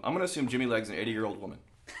 I'm going to assume Jimmy Leg's an 80-year-old woman.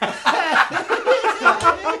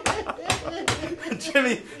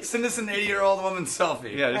 Jimmy, send us an 80-year-old woman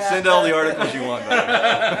selfie. Yeah, just send all the articles you want.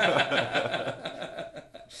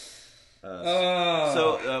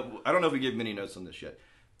 So, I don't know if we gave many notes on this yet.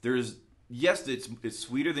 There's yes, it's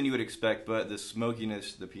sweeter than you would expect, but the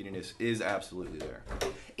smokiness, the peatiness is absolutely there.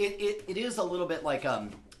 It is a little bit like I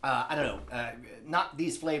don't know, not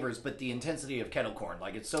these flavors, but the intensity of kettle corn.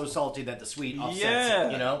 Like it's so salty that the sweet offsets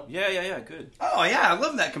it, you know? Yeah, good. Oh yeah, I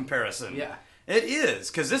love that comparison. Yeah. It is,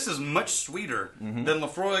 because this is much sweeter Mm-hmm. than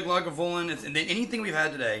Laphroaig, Lagavulin, and anything we've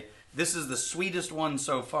had today. This is the sweetest one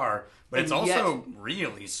so far, but it's And yet- also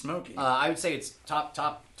really smoky. I would say it's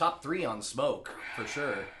top 3 on smoke, for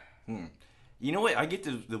sure. You know what? I get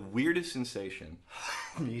the weirdest sensation.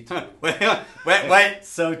 Me too. wait.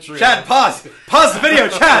 So true. Chad, pause. Pause the video,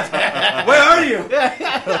 Chad. Where are you?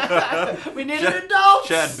 We need an adult!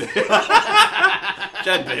 Chad bailed.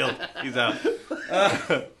 Chad bailed. He's out.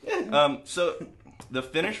 So the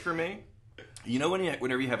finish for me, you know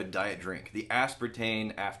whenever you have a diet drink, the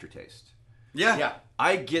aspartame aftertaste. Yeah. Yeah.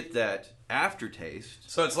 I get that aftertaste.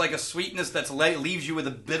 So it's like a sweetness that leaves you with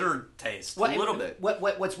a bitter taste. A little bit.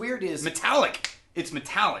 What's weird is Metallic. It's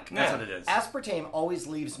metallic. That's Yeah. what it is. aspartame always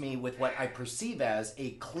leaves me with what I perceive as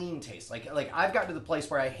a clean taste. Like I've gotten to the place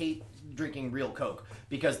where I hate drinking real Coke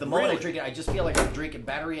because the moment I Really? drink it, I just feel like I'm drinking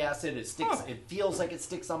battery acid. It sticks. Oh. It feels like it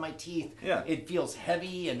sticks on my teeth. Yeah. It feels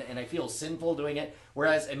heavy and I feel sinful doing it.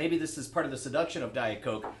 Whereas, and maybe this is part of the seduction of Diet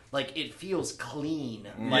Coke, like it feels clean.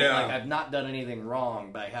 Like I've not done anything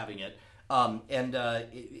wrong by having it. In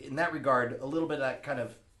that regard, a little bit of that kind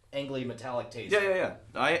of angly metallic taste. Yeah.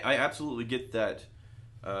 I absolutely get that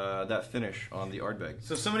that finish on the Ardbeg.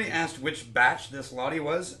 So somebody asked which batch this Laddie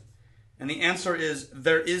was, and the answer is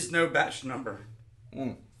there is no batch number. So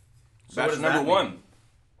what Batch does number that 1.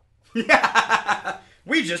 mean? Yeah,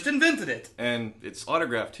 we just invented it. And it's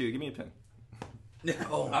autographed too. Give me a pen.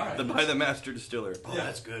 Oh, all right. By the master distiller. Oh,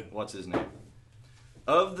 that's good. What's his name?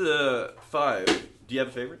 Of the 5, do you have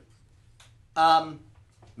a favorite?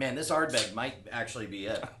 Man, this Ardbeg might actually be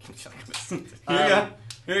it.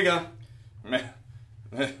 Here you go.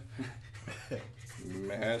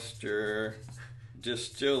 Master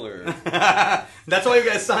distiller. That's why you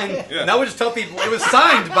guys signed. Yeah. Now we just tell people it was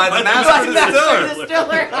signed by the master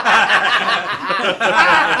distiller.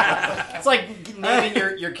 It's like naming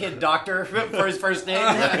your kid Doctor for his first name.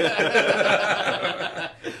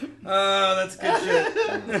 Oh, that's good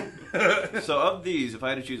shit. So of these, if I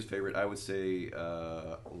had to choose a favorite, I would say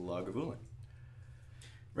Lagavulin.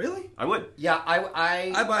 Really? I would. Yeah,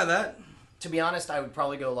 I buy that. to be honest, I would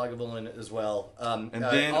probably go Lagavulin as well. And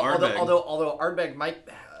then although, Ardbeg. although Ardbeg might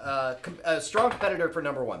a strong competitor for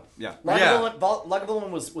number 1. Yeah.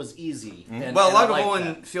 Lagavulin was easy. And, Well, and I like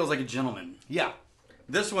Lagavulin that. feels like a gentleman. Yeah.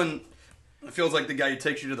 This one feels like the guy who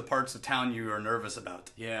takes you to the parts of town you are nervous about.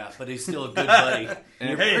 Yeah, but he's still a good buddy. And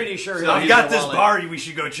you're Hey, pretty sure I've he'll got use this your bar wallet. we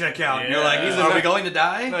should go check out. And Yeah. you're like, He's a are we nice- going to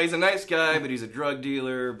die? No, he's a nice guy, but he's a drug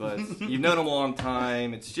dealer. But you've known him a long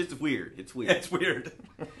time. It's just weird. It's weird. It's weird.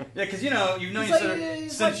 Yeah, because you've known He's each like- other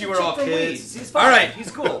he's since like you the were chick all from kids. Weeds. He's fine. All right, He's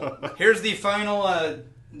cool. Here's the final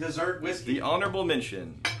dessert whiskey. The honorable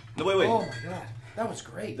mention. No, wait. Oh my god, that was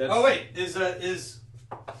great. That's- Oh wait, is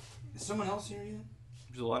someone else here yet?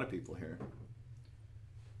 There's a lot of people here.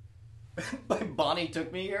 Bonnie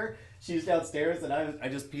took me here. She was downstairs, and I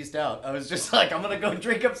just pieced out. I was just like, I'm gonna go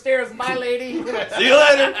drink upstairs. Bye, lady. See you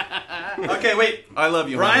later. Okay, wait, I love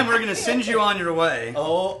you, Brian. honey. We're gonna send you on your way,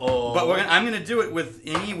 Oh. but I'm gonna do it with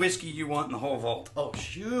any whiskey you want in the whole vault. Oh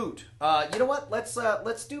shoot. You know what?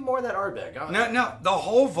 Let's do more of that Ardbeg. No, the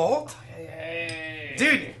whole vault. Hey.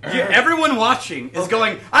 Dude, everyone watching is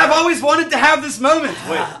going, I've always wanted to have this moment.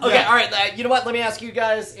 Wait. Okay, all right. You know what? Let me ask you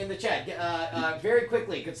guys in the chat. Very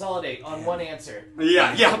quickly, consolidate on one answer.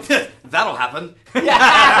 Yeah, that'll happen.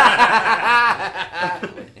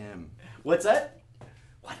 What's that?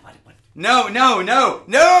 What? No. Oh,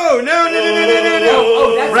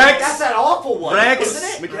 that's that awful one, Rex.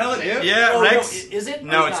 isn't it? McKellen, Yeah, Oh, Rex. No, is it?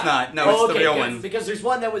 No, Or it's not. No, it's the okay, real good, one. Because there's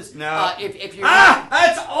one that was. No. If you're.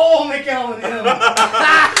 That's all McKellen.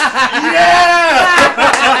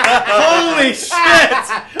 Yeah! Holy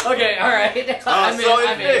shit! Okay, all right. I'm in, so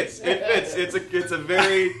I'm it in. fits. It fits. It's a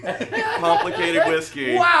very complicated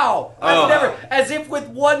whiskey. Wow! Oh. I've never, as if with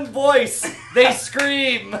one voice, they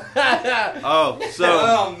scream. Oh, so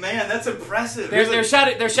Oh man, that's impressive. They're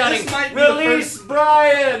shouting. They're shouting. This might be the Release first-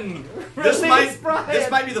 Brian. This Release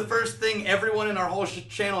Brian. might be the first thing everyone in our whole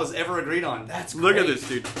channel has ever agreed on. That's look at great. this,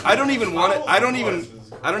 dude. I don't even want it. I don't even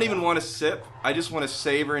Voices. want to sip. I just want to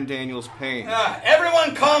savor in Daniel's pain.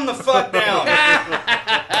 Everyone, calm the fuck down.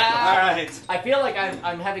 All right. I feel like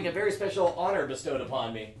I'm having a very special honor bestowed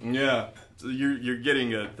upon me. Yeah. So you're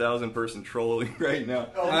getting a 1,000-person trolling right now.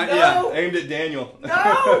 Oh, yeah. no! Aimed at Daniel.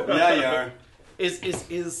 No! Yeah, you are.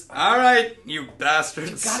 Is All right, you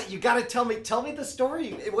bastards. you gotta tell me the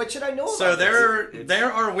story. What should I know about So this?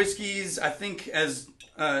 there are whiskeys, I think, as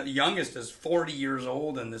youngest as 40 years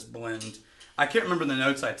old in this blend. I can't remember the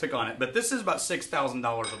notes I took on it, but this is about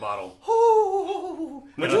 $6,000 a bottle. Oh,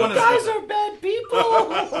 Which you one is guys it? are bad people.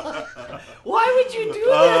 Why would you do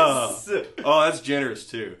this? Oh, that's generous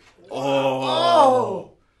too.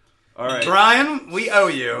 Oh. All right. Brian, we owe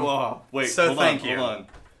you. Oh, wait. So hold thank on, you. Hold on.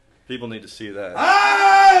 People need to see that.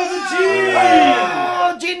 Oh,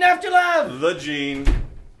 Gene Afterlife. The Gene.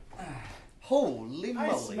 Holy I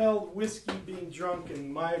moly. smelled whiskey being drunk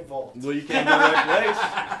in my vault. Well, you came to the right place.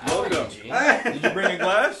 Welcome. Did you bring a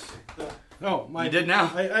glass? No, my. You did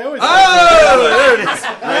now. I always. Oh, there it is.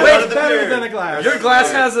 It's better than a glass. Your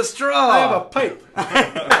glass has a straw. I have a pipe. All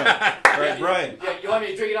right, Brian. You want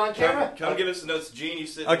me to drink it on camera? Come give us the notes. Gene, you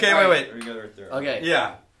sit. Okay, All wait. There you go, right there. Okay.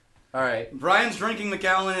 Yeah. All right. Brian's drinking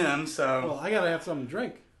Macallan M, so. Well, I gotta have something to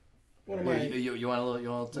drink. What am I? You want a little? You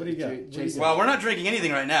want? What do you got? What do you Chase? got? Well, we're not drinking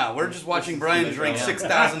anything right now. We're just watching Brian drink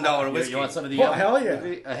 $6,000 whiskey. You want some of the? Oh, hell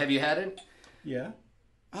yeah. Have you had it? Yeah.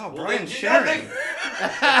 Oh, Brian's sharing.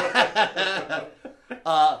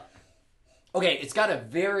 Okay, it's got a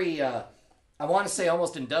very, I want to say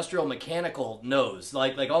almost industrial mechanical nose,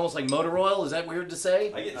 like almost like motor oil. Is that weird to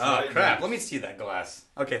say? I get Oh, crap. Let me see that glass.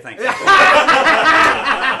 Okay, thanks.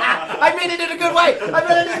 I mean it in a good way.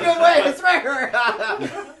 I swear.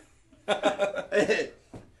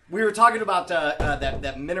 We were talking about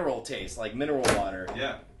that mineral taste, like mineral water.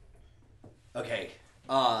 Yeah. Okay.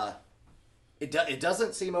 It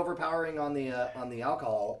doesn't seem overpowering on the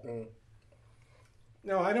alcohol.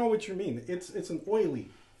 No, I know what you mean. It's an oily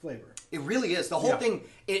flavor. It really is. The whole Yeah. thing.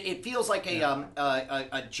 It feels like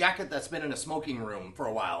a jacket that's been in a smoking room for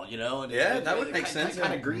a while. You know. And Yeah, that would make sense.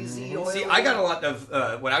 Kind of greasy. Oily. See, I got a lot of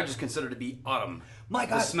what I would just consider to be autumn. My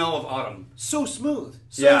God. The smell of autumn. So smooth.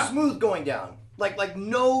 So Yeah. smooth going down. Like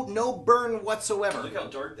no burn whatsoever. Look how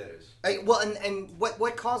dark that is. Well, and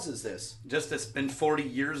what causes this? Just it's been 40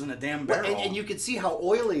 years in a damn Well, barrel. and you can see how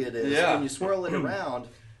oily it is Yeah. when you swirl it around.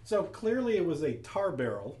 So clearly it was a tar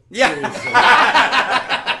barrel. Yeah.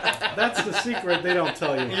 That's the secret they don't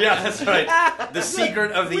tell you. Yeah, that's right. The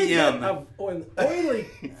secret of We the get M. an oily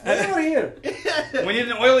flavor here. We need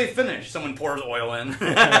an oily finish. Someone pours oil in.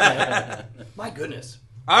 My goodness.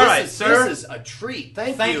 All right, sir. This is a treat.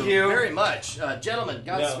 Thank you you very much. Gentlemen,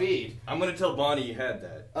 Godspeed. I'm going to tell Bonnie you had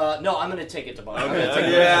that. No, I'm going to take it to Bonnie. Okay, I'm gonna take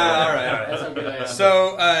it. Yeah, all right. That's a good idea.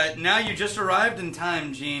 So now you just arrived in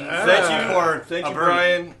time, Gene. Thank you, for Thank a you,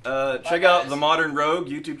 bourbon. Brian. Check out the Modern Rogue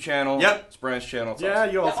YouTube channel. Yep. It's Brian's channel. It's Yeah,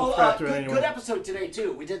 awesome. you all subscribe to it anyway. Good episode today,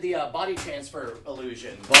 too. We did the body transfer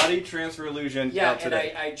illusion. Body transfer illusion Yeah, out and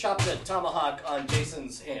today. I chopped a tomahawk on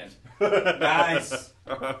Jason's hand. Nice.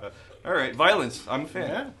 All right, violence. I'm a fan.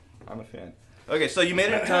 Yeah. I'm a fan. Okay, so you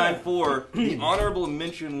made it in time for the honorable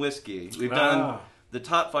mention whiskey. We've done the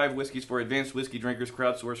top 5 whiskeys for advanced whiskey drinkers,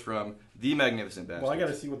 crowdsourced from the Magnificent Bastard. Well, I got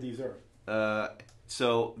to see what these are.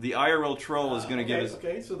 So the IRL troll is going to give us.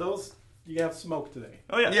 Okay, so those you have smoked today.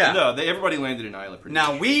 Oh yeah, Yeah. No, everybody landed in Isla. Pretty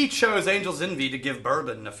Now much. we chose Angel's Envy to give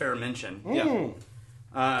bourbon a fair mention.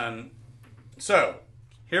 Mm. So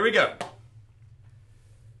here we go.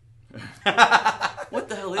 What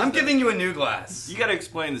the hell is I'm that? giving you a new glass. You got to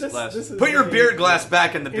explain this glass. This is Put your a- beard glass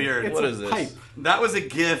back in the beard. It's What a is this? Pipe. That was a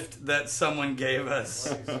gift that someone gave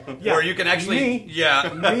us. Yeah, Or you can actually, me.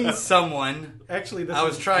 yeah, Me. someone. Actually, this I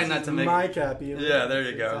was is, trying this not is to make- my copy. Yeah, there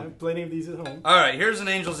you go. I have plenty of these at home. All right, here's an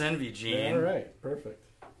Angel's Envy, Gene. All right, perfect.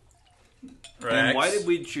 And why Rex. did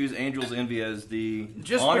we choose Angel's Envy as the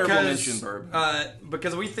Just honorable because, mention bourbon?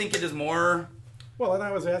 because we think it is more. Well, and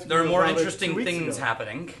I was asking. There are you more about it interesting 2 weeks things ago.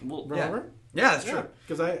 happening. Well, Remember? Yeah, that's true.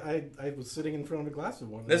 Because I was sitting in front of a glass of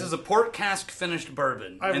one. This is a port cask finished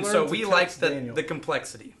bourbon, I've and learned so to we text liked Daniel. the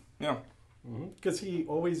complexity. yeah. Because he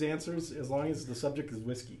always answers as long as the subject is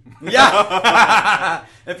whiskey. Yeah.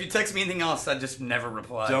 If you text me anything else, I just never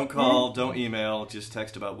reply. Don't call, don't email, just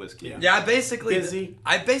text about whiskey. Yeah. Yeah, I basically Busy.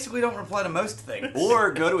 I basically don't reply to most things.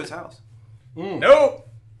 Or go to his house. Nope.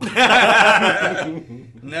 No.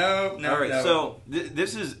 All right, no. so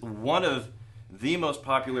this is one of the most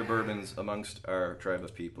popular bourbons amongst our tribe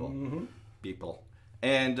of people. People.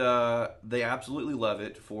 And they absolutely love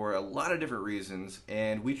it for a lot of different reasons.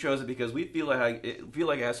 And we chose it because we feel like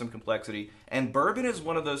it has some complexity. And bourbon is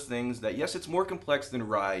one of those things that, yes, it's more complex than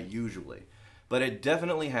rye usually, but it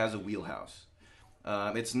definitely has a wheelhouse.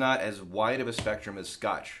 It's not as wide of a spectrum as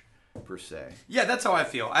Scotch, per se. Yeah, that's how I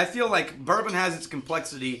feel. I feel like bourbon has its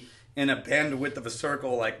complexity in a bandwidth of a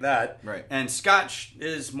circle like that. Right. And Scotch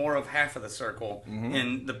is more of half of the circle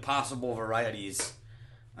in the possible varieties.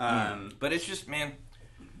 But it's just, man,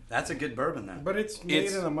 That's a good bourbon, then. But it's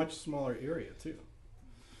made in a much smaller area, too.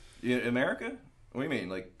 In America? What do you mean?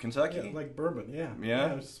 Like Kentucky? Yeah, like bourbon, yeah.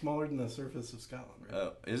 Yeah? It's smaller than the surface of Scotland,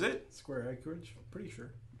 right? Is it? Square acreage, I'm pretty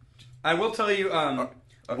sure. I will tell you,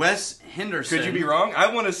 Wes Henderson. Could you be wrong?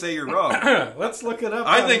 I want to say you're wrong. Let's look it up.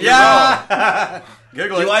 I think you're Yeah! Google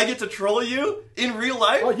wrong. it. Do I get to troll you in real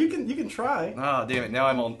life? Oh, you can try. Oh, damn it. Now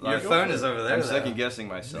I'm on. Your phone is over there. I'm though. second guessing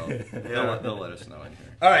myself. They'll let us know in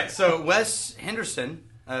here. All right, so Wes Henderson,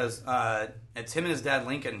 it's him and his dad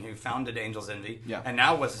Lincoln who founded Angel's Envy. Yeah. And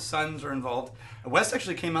now Wes's sons are involved. Wes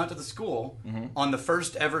actually came out to the school on the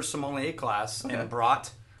first ever sommelier class and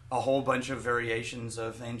brought a whole bunch of variations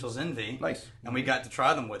of Angel's Envy. Nice. And we got to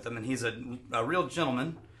try them with him, and he's a real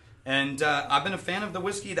gentleman. And I've been a fan of the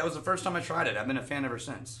whiskey. That was the first time I tried it. I've been a fan ever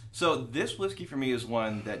since. So this whiskey for me is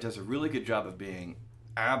one that does a really good job of being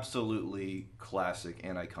absolutely classic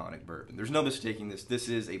and iconic bourbon. There's no mistaking this. This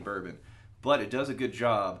is a bourbon. But it does a good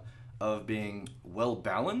job of being well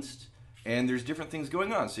balanced, and there's different things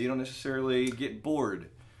going on, so you don't necessarily get bored.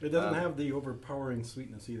 It doesn't have the overpowering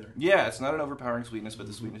sweetness either. Yeah, it's not an overpowering sweetness, but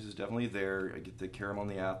the sweetness is definitely there. I get the caramel on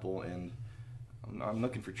the apple, and I'm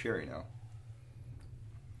looking for cherry now.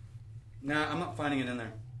 Nah, I'm not finding it in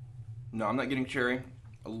there. No, I'm not getting cherry.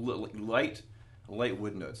 Light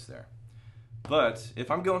wood notes there. But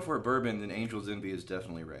if I'm going for a bourbon, then Angel's Envy is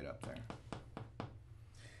definitely right up there.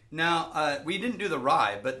 Now, we didn't do the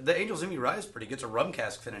rye, but the Angel's Envy rye is pretty good. It's a rum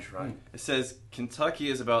cask finish rye. It says Kentucky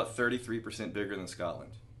is about 33% bigger than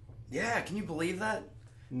Scotland. Yeah, can you believe that?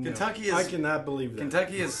 No, Kentucky is. I cannot believe that.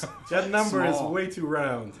 Kentucky is. That number small. is way too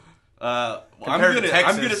round. I'm Compared to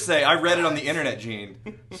Texas. gonna say I read it on the internet, Gene,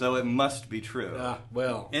 so it must be true.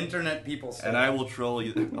 Well. Internet people say. And I will troll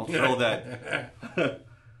you. I'll troll that.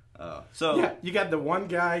 So Yeah, you got the one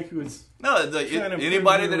guy who's... no, trying to prove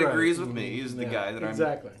anybody you that right. agrees with me is the Yeah, guy that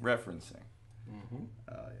exactly. I'm referencing.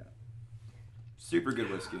 Yeah, super good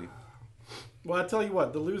whiskey. Well, I tell you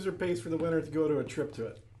what, the loser pays for the winner to go to a trip to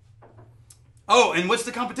it. Oh, and what's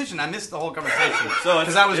the competition? I missed the whole conversation. So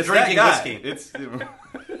because I was it's drinking that guy. whiskey. It's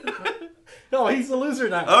No, he's the loser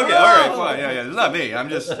now. okay. All right, fine. Yeah. It's not me. I'm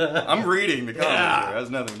reading the comments here. It has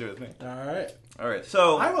nothing to do with me. All right.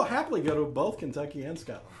 So I will happily go to both Kentucky and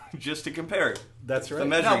Scotland. just to compare, That's right. the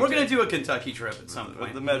measuring No, we're going to tape. do a Kentucky trip at some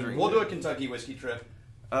point. The measuring We'll do tape. a Kentucky whiskey trip.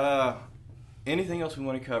 Anything else we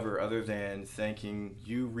want to cover other than thanking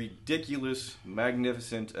you ridiculous,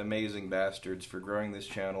 magnificent, amazing bastards for growing this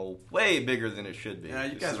channel way bigger than it should be? Yeah,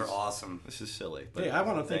 you guys are awesome. This is silly. But Hey, I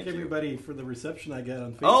want to thank you. everybody for the reception I got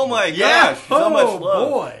on Facebook. Oh my Yeah. gosh, so much love.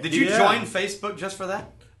 boy. Did you Yeah. join Facebook just for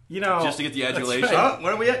that? You know, Just to get the that's adulation. right. Oh,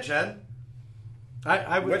 where are we at, Chad?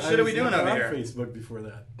 What shit are we doing never over on here? Facebook before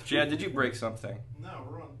that. Chad, did you break something? No,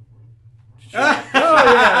 we're on. Oh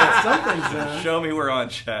yeah, something's done. Show me we're on,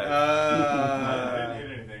 Chad. I didn't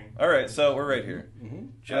hit anything. All right, so we're right here.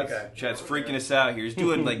 Chad's, Okay. Chad's freaking us out here. He's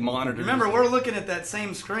doing like monitors. Remember, we're looking at that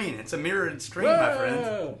same screen. It's a mirrored screen, my friend.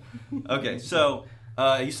 Whoa. Okay, so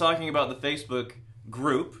he's talking about the Facebook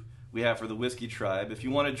group we have for the Whiskey Tribe. If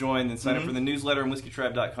you want to join, then sign up for the newsletter on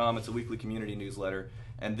whiskeytribe.com. It's a weekly community newsletter.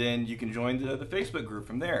 And then you can join the Facebook group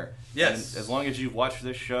from there. Yes. And as long as you've watched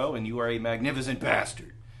this show and you are a magnificent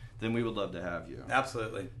bastard, then we would love to have you.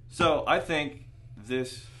 Absolutely. So I think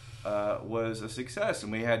this was a success,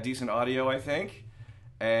 and we had decent audio, I think.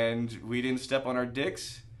 And we didn't step on our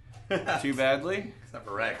dicks too badly. Except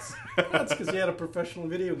for Rex. That's because you had a professional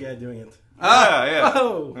video guy doing it. Yeah.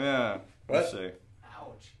 Oh. Yeah. Let's see.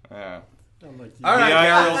 Ouch. Yeah. I'm like, All The right,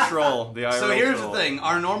 IRL guys. troll. The IRL So here's troll. the thing.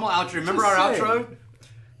 Our normal outro. Remember Just our say. outro?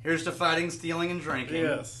 Here's to fighting, stealing, and drinking.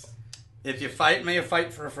 Yes. If you fight, may you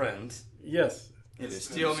fight for a friend. Yes. If you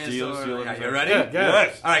steal, may you Steal, steal. steal, Yeah, steal. you ready? Yeah,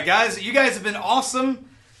 Yes. All right, guys. You guys have been awesome.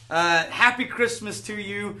 Happy Christmas to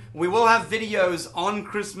you. We will have videos on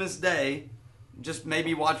Christmas Day. Just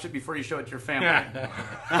maybe watch it before you show it to your family.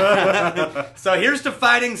 So here's to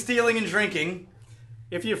fighting, stealing, and drinking.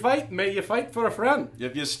 If you fight, may you fight for a friend.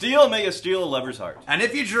 If you steal, may you steal a lover's heart. And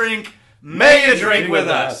if you drink, may you drink with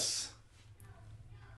us.